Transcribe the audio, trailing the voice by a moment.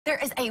There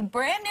is a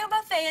brand new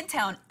buffet in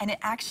town, and it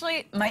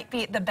actually might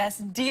be the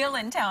best deal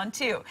in town,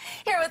 too.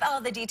 Here with all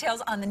the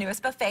details on the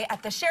newest buffet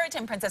at the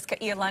Sheraton Princess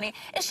Kaiulani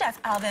is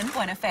Chef Alvin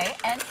Buenafé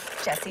and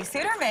Jesse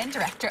Suderman,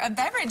 Director of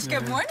Beverage.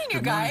 Good morning,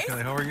 you guys. Good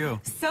morning, Kelly. How are you?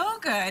 So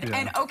good. Yeah.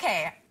 And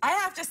okay, I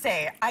have to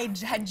say, I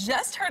had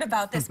just heard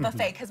about this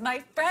buffet because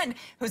my friend,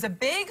 who's a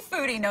big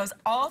foodie, knows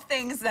all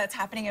things that's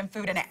happening in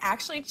food, and I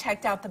actually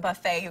checked out the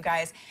buffet, you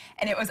guys,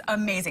 and it was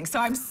amazing. So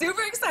I'm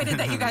super excited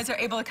that you guys are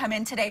able to come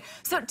in today.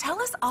 So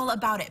tell us all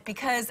about it,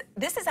 because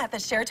this is at the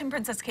Sheraton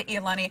Princess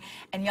Kaiulani,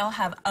 and y'all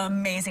have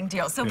amazing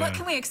deals. So what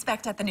can we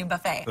expect at the new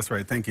buffet? That's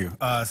right. Thank you.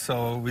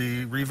 So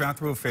we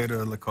revamped the buffet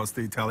to La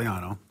Costa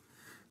Italiano.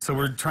 So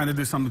we're trying to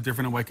do something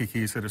different in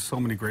Waikiki. So there's so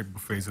many great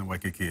buffets in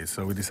Waikiki.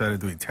 So we decided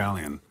to do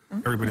Italian.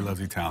 Everybody loves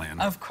Italian.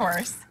 Of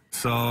course.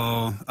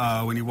 So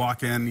when you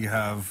walk in, you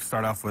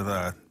start off with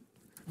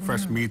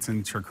fresh meats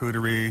and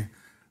charcuterie.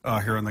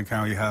 Here on the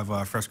counter, you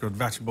have fresh grilled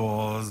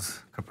vegetables,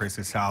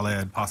 caprese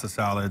salad, pasta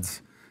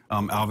salads.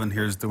 Alvin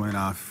here is doing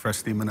fresh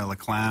steamed manila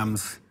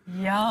clams.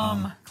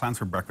 Yum. Clams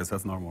for breakfast,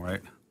 that's normal,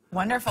 right?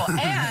 Wonderful.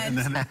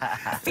 And,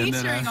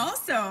 featuring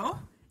also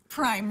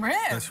prime rib.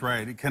 That's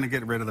right. You kind of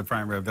get rid of the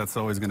prime rib. That's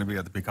always going to be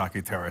at the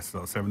Pikaki Terrace.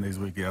 So 7 days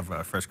a week, you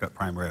have fresh cut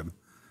prime rib.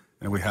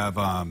 And we have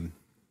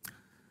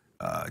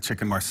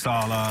chicken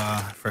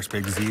marsala, fresh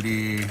baked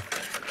ziti,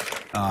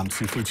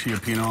 seafood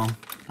chiapino.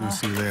 We'll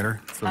see you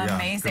later. So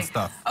amazing. Yeah, good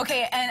stuff.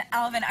 Okay, and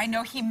Alvin, I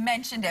know he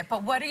mentioned it,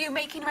 but what are you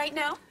making right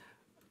now?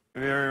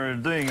 We're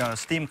doing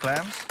steamed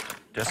clams,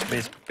 just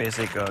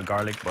basic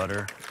garlic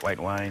butter, white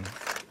wine.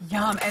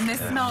 Yum, and this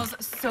smells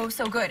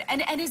so good.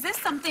 And is this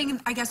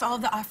something, I guess all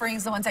of the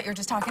offerings, the ones that you're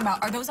just talking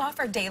about, are those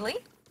offered daily?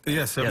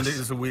 Yeah, 7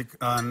 days a week.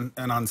 And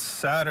on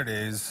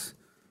Saturdays,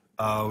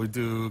 we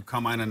do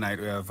Kamaina night.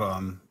 We have,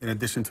 in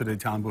addition to the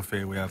Italian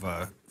buffet, we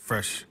have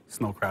fresh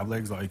snow crab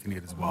legs, all you can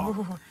eat as well.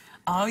 Ooh,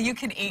 all you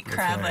can eat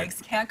crab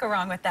legs. Can't go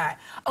wrong with that.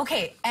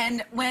 Okay,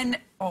 and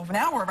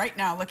now we're right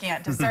now looking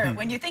at dessert.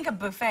 When you think of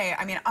buffet,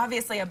 I mean,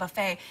 obviously a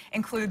buffet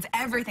includes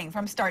everything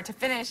from start to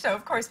finish. So,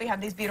 of course, we have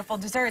these beautiful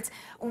desserts.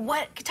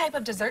 What type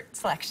of dessert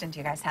selection do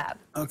you guys have?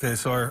 Okay,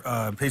 so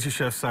our pastry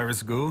chef,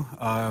 Cyrus Gu,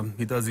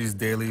 he does these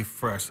daily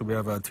fresh. So we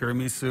have a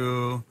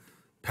tiramisu,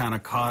 panna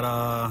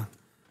cotta,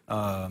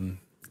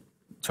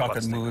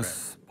 chocolate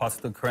mousse,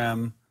 pasta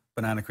creme,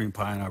 banana cream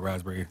pie, and a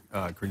raspberry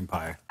cream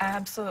pie.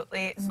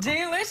 Absolutely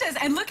delicious.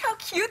 And look how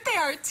cute they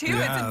are, too.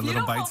 Yeah, it's a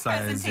beautiful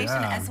bite-size,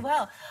 presentation as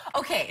well.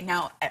 Okay,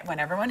 now, when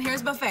everyone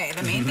hears buffet,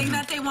 the main thing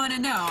that they want to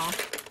know,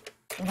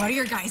 what are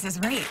your guys'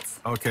 rates?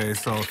 Okay,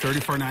 so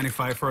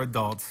 $34.95 for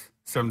adults,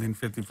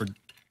 $17.50 for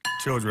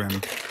children,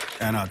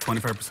 and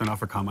 25% off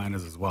for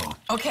Kamainas as well.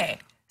 Okay.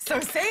 So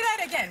say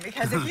that again,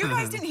 because if you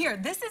guys didn't hear,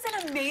 this is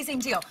an amazing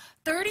deal.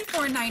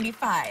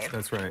 $34.95.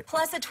 That's right.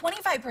 Plus a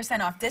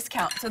 25% off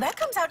discount. So that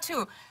comes out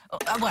to,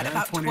 what,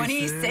 about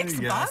 26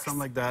 yeah, bucks? Something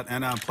like that.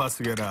 And plus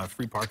you get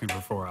free parking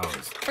for 4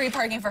 hours. Free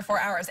parking for 4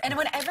 hours. And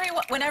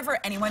whenever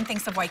anyone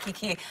thinks of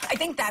Waikiki, I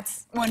think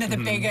that's one of the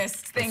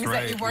biggest things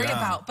that you worry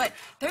about. But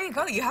there you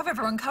go. You have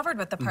everyone covered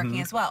with the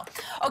parking as well.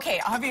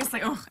 Okay,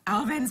 obviously,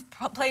 Alvin's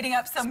plating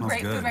up some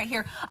great food right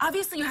here.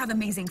 Obviously, you have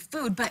amazing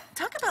food, but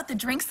talk about the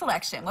drink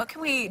selection. What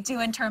can we do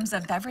in terms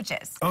of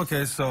beverages?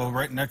 Okay, so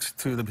right next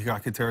to the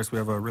Pikaki Terrace, we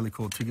have a really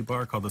cool tiki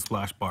bar called the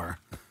Splash Bar.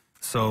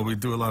 So we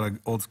do a lot of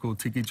old school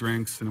tiki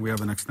drinks, and we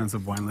have an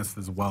extensive wine list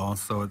as well.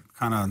 So it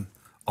kind of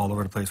all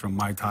over the place, from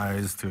Mai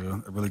Tais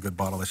to a really good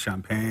bottle of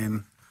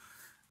champagne.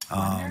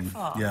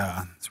 Wonderful.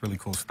 Yeah, it's really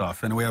cool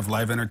stuff. And we have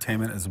live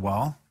entertainment as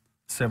well,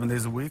 7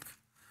 days a week.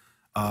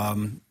 A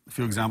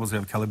few examples, we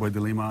have Kelly Boy de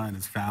Lima and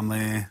his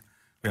family.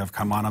 We have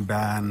Kaimana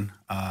Band,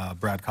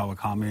 Brad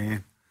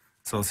Kawakami.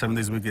 So 7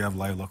 days a week, you have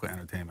live local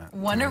entertainment.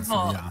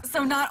 Wonderful.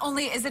 So not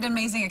only is it an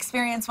amazing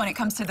experience when it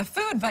comes to the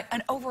food, but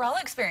an overall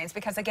experience,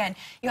 because again,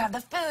 you have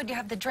the food, you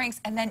have the drinks,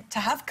 and then to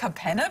have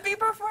Kapena be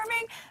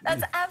performing,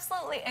 that's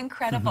absolutely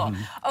incredible.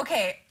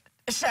 Okay,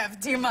 Chef,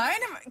 do you mind?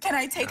 Can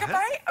I take a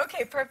bite?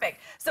 Okay, perfect.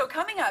 So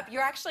coming up,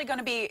 you're actually going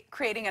to be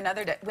creating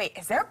another wait,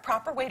 is there a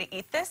proper way to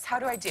eat this? How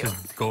do I do?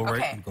 Just go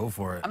right and go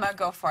for it. I'm going to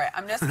go for it.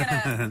 I'm just going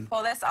to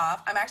pull this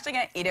off. I'm actually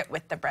going to eat it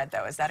with the bread,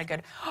 though. Is that a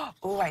good...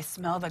 Oh, I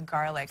smell the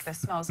garlic. This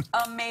smells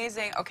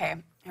amazing. Okay,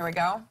 here we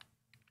go.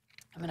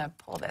 I'm going to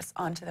pull this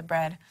onto the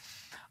bread.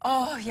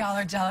 Oh, y'all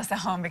are jealous at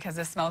home because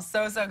this smells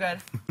so good.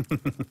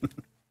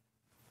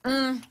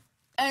 And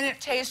it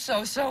tastes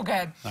so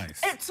good.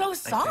 Nice. It's so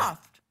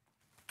soft.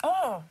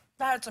 Oh,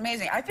 that's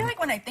amazing. I feel like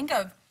when I think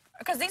of,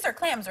 because these are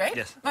clams, right?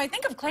 Yes. When I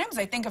think of clams,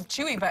 I think of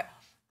chewy, but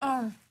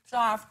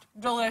soft,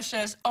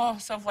 delicious,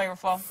 so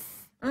flavorful.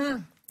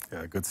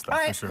 Yeah, good stuff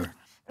for sure.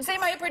 See,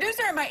 my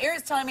producer in my ear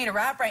is telling me to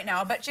wrap right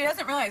now, but she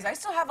doesn't realize I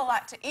still have a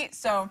lot to eat,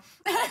 so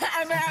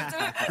I'm going to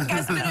have to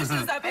guess finish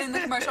this up in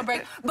the commercial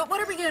break. But what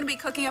are we going to be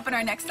cooking up in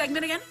our next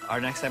segment again? Our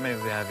next segment,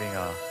 we'll be having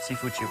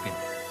seafood chipping.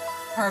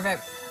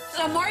 Perfect.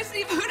 So more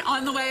seafood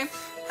on the way.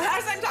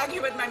 As I'm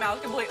talking with my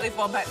mouth completely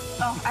full, but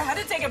I had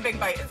to take a big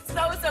bite. It's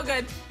so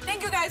good.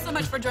 Thank you guys so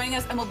much for joining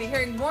us, and we'll be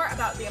hearing more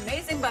about the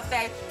amazing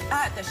buffet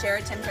at the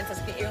Sheraton Princess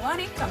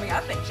Kaiulani coming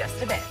up in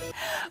just a bit.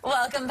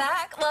 Welcome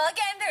back. Well,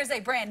 again, there's a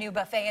brand new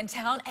buffet in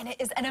town, and it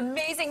is an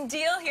amazing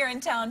deal here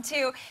in town,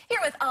 too. Here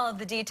with all of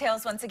the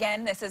details, once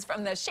again, this is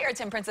from the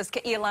Sheraton Princess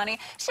Kaiulani,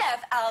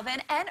 Chef Alvin,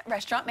 and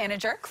restaurant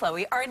manager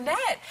Chloe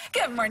Arnett.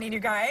 Good morning, you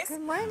guys. Good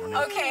morning.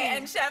 Okay,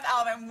 and Chef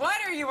Alvin, what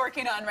are you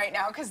working on right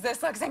now? Because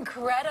this looks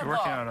incredible. We're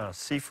working on a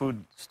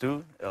seafood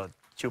stew,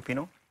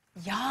 chupino.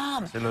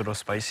 Yum. It's a little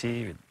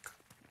spicy with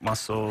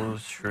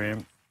mussels,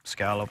 shrimp,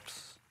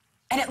 scallops.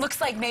 And it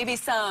looks like maybe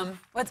some,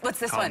 what's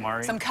this one?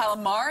 Calamari. Some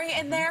calamari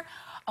in there?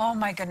 Oh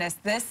my goodness,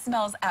 this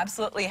smells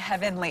absolutely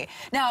heavenly.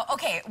 Now,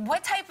 okay,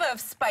 what type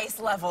of spice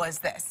level is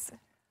this?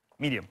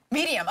 Medium.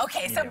 Medium,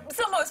 okay, Medium.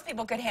 So most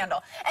people could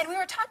handle. And we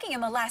were talking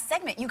in the last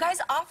segment, you guys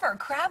offer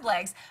crab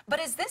legs, but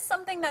is this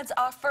something that's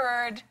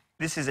offered?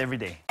 This is every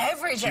day.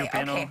 Every day,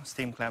 Chupino, okay.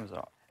 steamed clams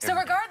are So every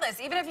day.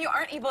 regardless, even if you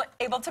aren't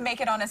able to make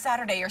it on a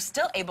Saturday, you're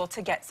still able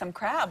to get some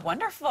crab.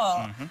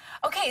 Wonderful.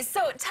 Okay,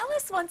 so tell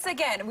us once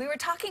again, we were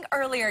talking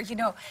earlier, you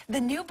know,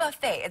 the new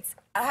buffet, it's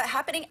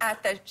happening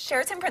at the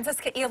Sheraton Princess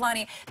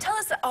Kaiulani. Tell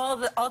us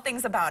all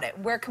things about it.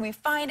 Where can we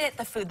find it,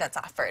 the food that's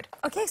offered?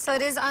 Okay, so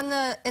it is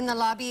in the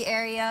lobby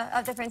area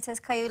of the Princess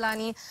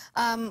Kaiulani.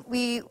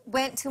 We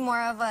went to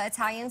more of an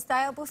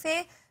Italian-style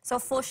buffet, so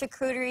full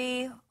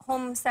charcuterie,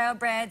 home-style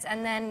breads,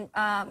 and then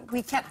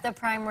we kept the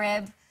prime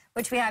rib,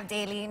 which we have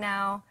daily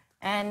now,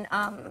 and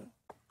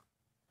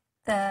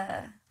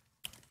the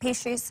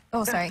pastries.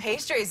 Oh, sorry. The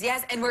pastries,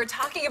 yes, and we were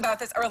talking about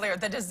this earlier.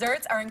 The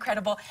desserts are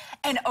incredible.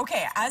 And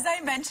okay, as I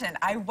mentioned,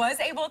 I was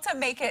able to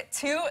make it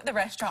to the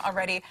restaurant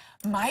already.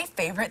 My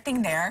favorite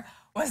thing there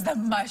was the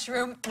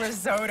mushroom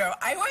risotto.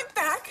 I went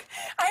back,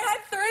 I had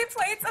 3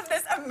 plates of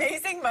this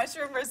amazing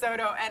mushroom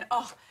risotto, and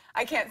oh,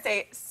 I can't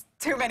say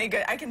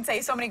I can say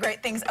so many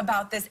great things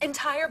about this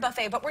entire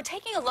buffet, but we're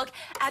taking a look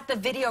at the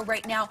video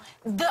right now.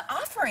 The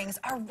offerings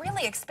are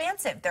really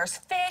expansive. There's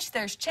fish,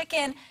 there's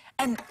chicken,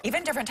 and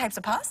even different types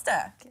of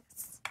pasta.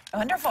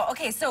 Wonderful.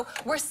 Okay, so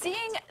we're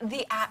seeing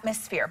the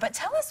atmosphere, but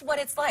tell us what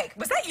it's like.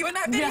 Was that you in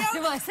that video? Yeah,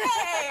 it was.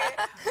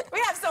 Hey, we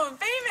have someone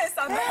famous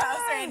on the house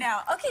right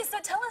now. Okay, so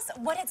tell us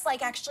what it's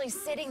like actually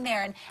sitting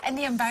there and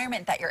the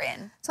environment that you're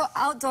in. So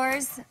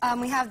outdoors,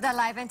 we have the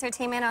live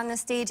entertainment on the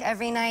stage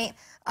every night,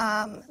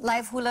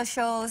 live hula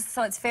shows,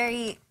 so it's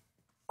very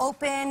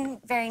open,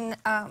 very...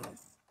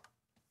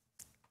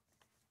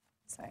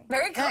 Sorry.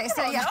 Very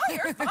comfortable. So, yeah. No,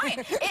 you're fine.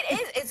 It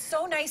is. It's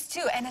so nice,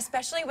 too. And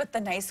especially with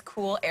the nice,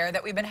 cool air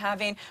that we've been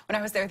having. When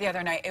I was there the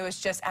other night, it was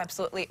just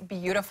absolutely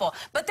beautiful.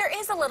 But there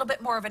is a little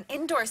bit more of an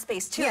indoor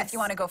space, too, Yes. if you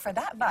want to go for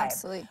that vibe.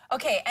 Absolutely.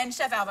 Okay, and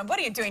Chef Alvin, what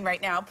are you doing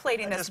right now?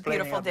 Plating this Just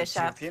plating beautiful up the dish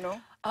up.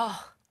 chupino.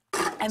 Oh,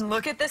 and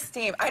look at the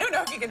steam. I don't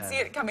know if you can see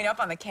it coming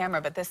up on the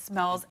camera, but this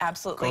smells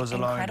absolutely Goes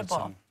along with incredible.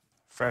 some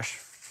fresh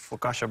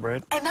focaccia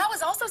bread. And that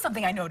was also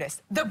something I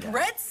noticed. The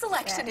bread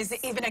selection Yes.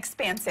 is even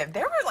expansive.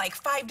 There were like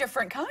 5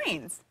 different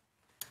kinds.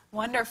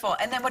 Wonderful.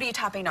 And then what are you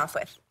topping off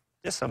with?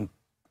 Just some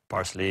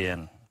parsley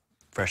and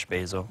fresh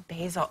basil.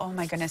 Basil. Oh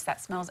my goodness,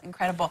 that smells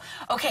incredible.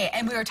 Okay,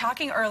 and we were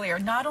talking earlier,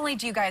 not only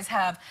do you guys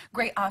have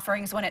great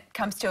offerings when it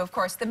comes to, of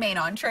course, the main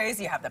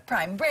entrees, you have the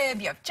prime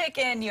rib, you have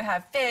chicken, you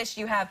have fish,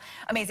 you have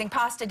amazing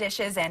pasta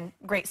dishes and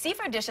great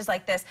seafood dishes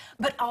like this,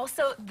 but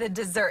also the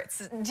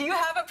desserts. Do you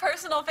have a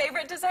personal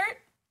favorite dessert?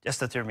 Just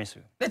the tiramisu.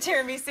 The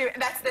tiramisu,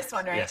 that's this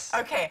one, right? Yes.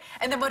 Okay,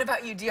 and then what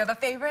about you? Do you have a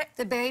favorite?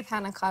 The berry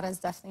panna cotta is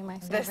definitely my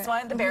favorite. This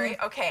one, the berry?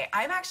 Okay,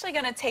 I'm actually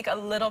going to take a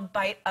little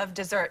bite of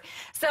dessert.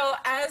 So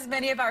as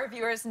many of our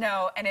viewers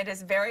know, and it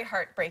is very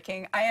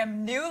heartbreaking, I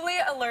am newly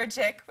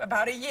allergic,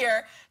 about a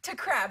year, to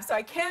crab. So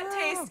I can't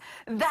taste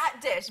that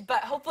dish,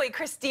 but hopefully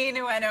Christine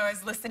Ueno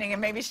is listening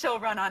and maybe she'll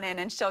run on in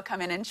and she'll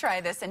come in and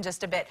try this in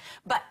just a bit.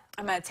 But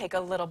I'm going to take a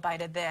little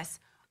bite of this.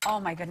 Oh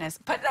my goodness,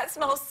 but that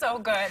smells so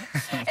good.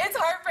 It's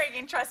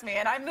heartbreaking, trust me,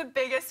 and I'm the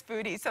biggest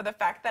foodie, so the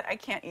fact that I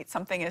can't eat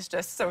something is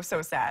just so,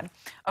 so sad.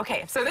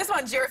 Okay, so this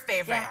one's your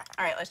favorite. Yeah.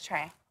 All right, let's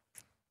try.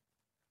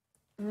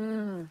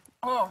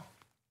 Oh,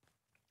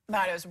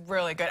 that is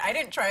really good. I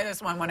didn't try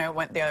this one when I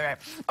went the other way.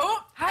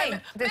 Oh, Hi,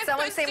 did Miss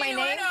someone say my Christine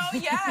name?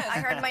 Ueno, yes. I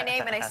heard my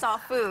name and I saw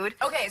food.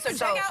 Okay, so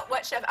check out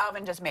what Chef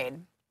Alvin just made.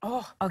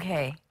 Oh,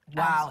 Okay,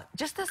 wow.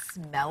 Just the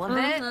smell of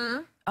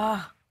it.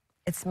 Oh,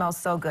 it smells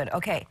so good.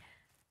 Okay.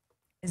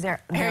 here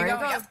you There go. it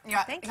goes. You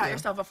got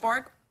yourself a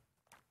fork.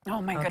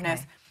 Oh my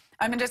goodness.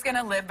 I'm just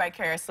gonna live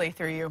vicariously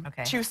through you.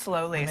 Okay. Chew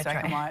slowly so I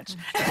can watch.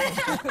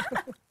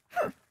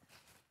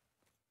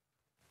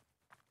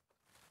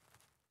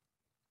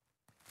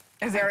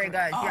 Is Very it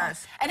good,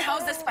 yes. And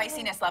how's the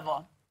spiciness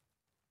level?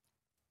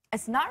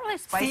 It's not really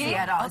spicy See?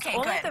 at all. Okay, it's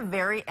only good. at the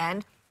very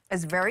end.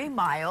 It's very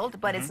mild,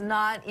 but it's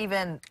not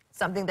even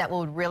something that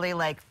will really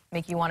like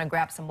make you want to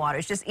grab some water.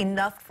 It's just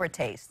enough for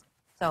taste.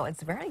 So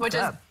it's very Which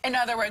good. is, in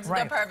other words,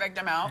 Right. the perfect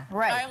amount.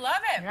 Right. I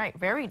love it. Right,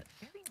 very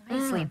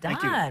nicely done.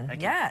 Thank you. Thank you.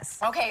 Yes.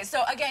 Okay,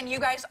 so again, you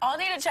guys all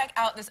need to check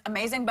out this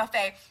amazing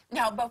buffet.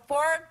 Now,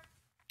 before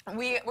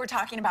we were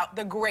talking about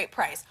the great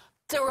price,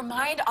 to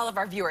remind all of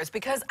our viewers,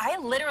 because I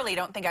literally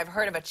don't think I've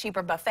heard of a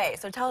cheaper buffet,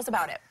 so tell us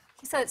about it.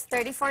 So it's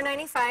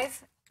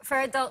 $34.95 for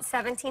adults,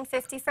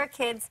 $17.50 for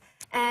kids,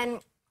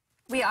 and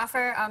we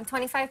offer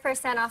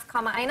 25% off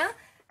Kama'aina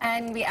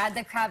and we add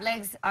the crab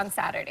legs on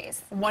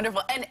Saturdays.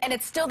 Wonderful. And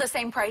it's still the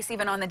same price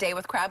even on the day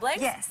with crab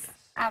legs? Yes,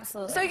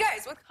 absolutely. So you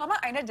guys, with Kama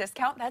Aina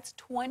discount, that's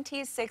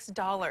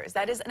 $26.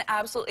 That is an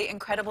absolutely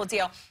incredible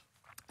deal.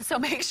 So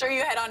make sure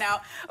you head on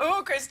out.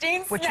 Oh,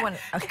 Christine's. Which one?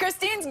 Okay.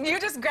 Christine's, you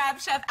just grabbed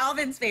Chef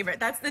Alvin's favorite.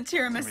 That's the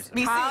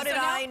tiramisu. How did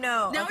I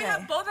know? Now we Okay.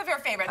 have both of your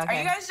favorites. Okay.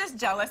 Are you guys just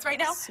jealous right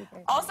now? Super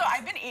good. Also,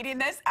 I've been eating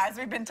this as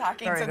we've been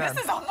talking, Very so good.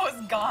 this is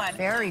almost gone.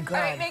 Very good.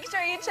 All right, make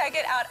sure you check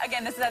it out.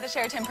 Again, this is at the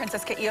Sheraton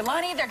Princess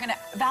Kaiulani. They're going to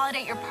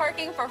validate your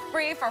parking for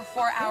free for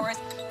 4 hours,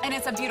 and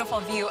it's a beautiful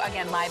view.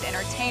 Again, live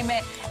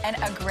entertainment and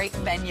a great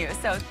venue.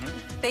 So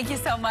thank you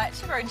so much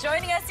for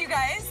joining us, you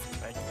guys.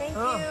 Thank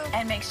you.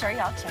 And make sure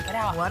y'all check it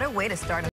out. What a way to start.